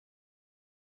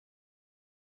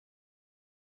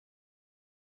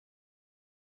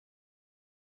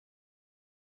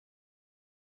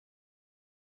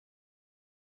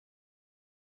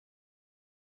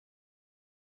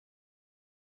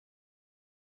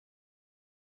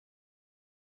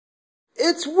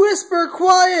It's whisper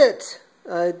quiet!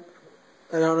 I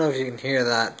don't know if you can hear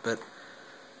that, but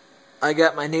I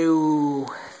got my new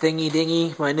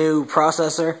thingy-dingy, my new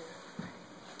processor,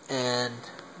 and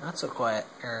not so quiet,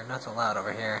 or not so loud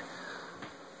over here,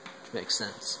 which makes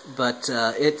sense, but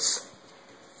it's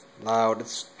loud.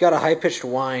 It's got a high-pitched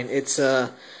whine. It's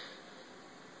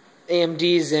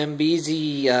AMD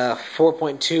Zambezi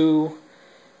 4.2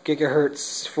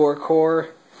 gigahertz 4-core.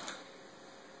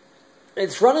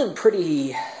 It's running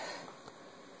pretty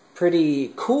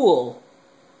cool.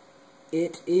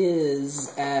 It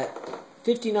is at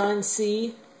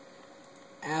 59C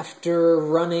after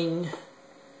running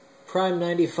Prime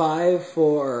 95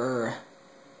 for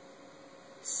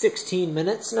 16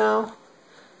 minutes now.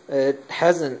 It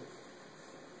hasn't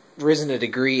risen a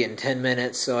degree in 10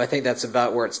 minutes, so I think that's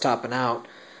about where it's topping out.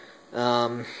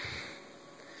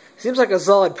 Seems like a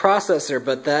solid processor,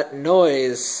 but that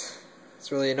noise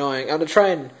is really annoying. I'm going to try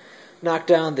and knock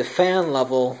down the fan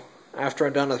level after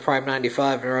I'm done with Prime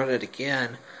 95 and run it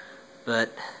again,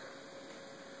 but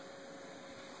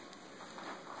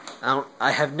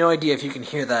I have no idea if you can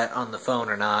hear that on the phone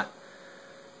or not,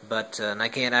 but and I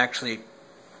can't actually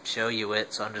show you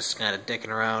it, so I'm just kind of dicking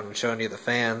around and showing you the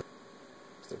fan.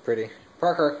 They're pretty.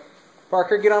 Parker,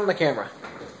 get on the camera.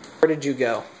 Where did you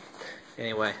go?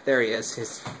 Anyway, there he is.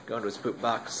 He's going to his poop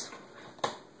box.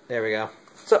 There we go.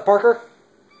 What's up, Parker?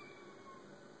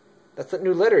 That's that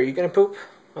new litter. Are you gonna poop?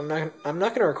 I'm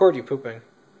not gonna record you pooping.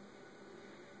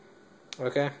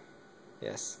 Okay?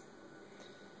 Yes.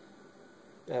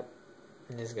 Yep.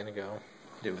 And he's gonna go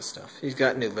do his stuff. He's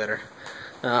got new litter.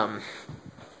 But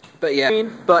yeah.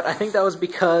 But I think that was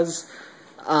because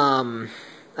I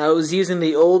was using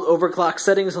the old overclock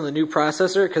settings on the new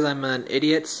processor because I'm an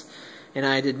idiot, and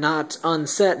I did not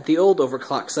unset the old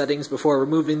overclock settings before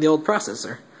removing the old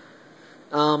processor.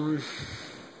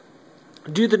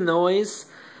 Due to the noise,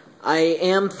 I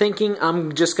am thinking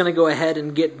I'm just going to go ahead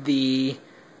and get the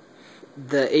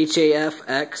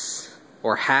HAF-X,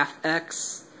 or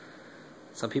half-X.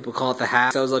 Some people call it the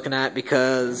half. I was looking at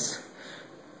because,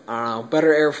 I don't know, better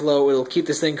airflow, it'll keep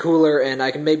this thing cooler, and I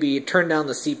can maybe turn down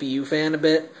the CPU fan a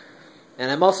bit.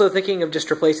 And I'm also thinking of just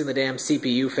replacing the damn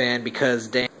CPU fan because,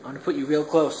 damn, I'm going to put you real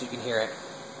close so you can hear it.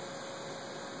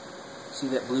 See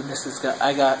that blueness it's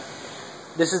got?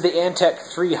 This is the Antec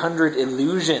 300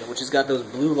 Illusion, which has got those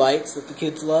blue lights that the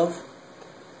kids love.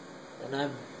 And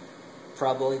I'm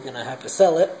probably going to have to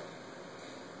sell it.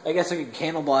 I guess I could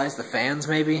cannibalize the fans,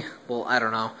 maybe? Well, I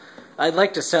don't know. I'd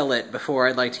like to sell it before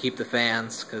I'd like to keep the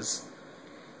fans, because,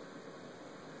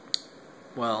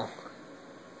 well,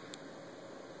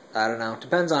 I don't know.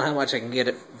 Depends on how much I can get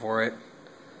it for it.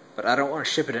 But I don't want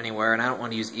to ship it anywhere, and I don't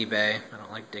want to use eBay. I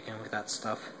don't like dicking with that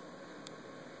stuff.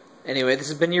 Anyway, this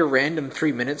has been your random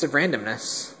 3 minutes of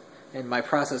randomness. And my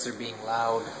processor being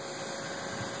loud.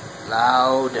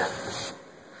 Loud.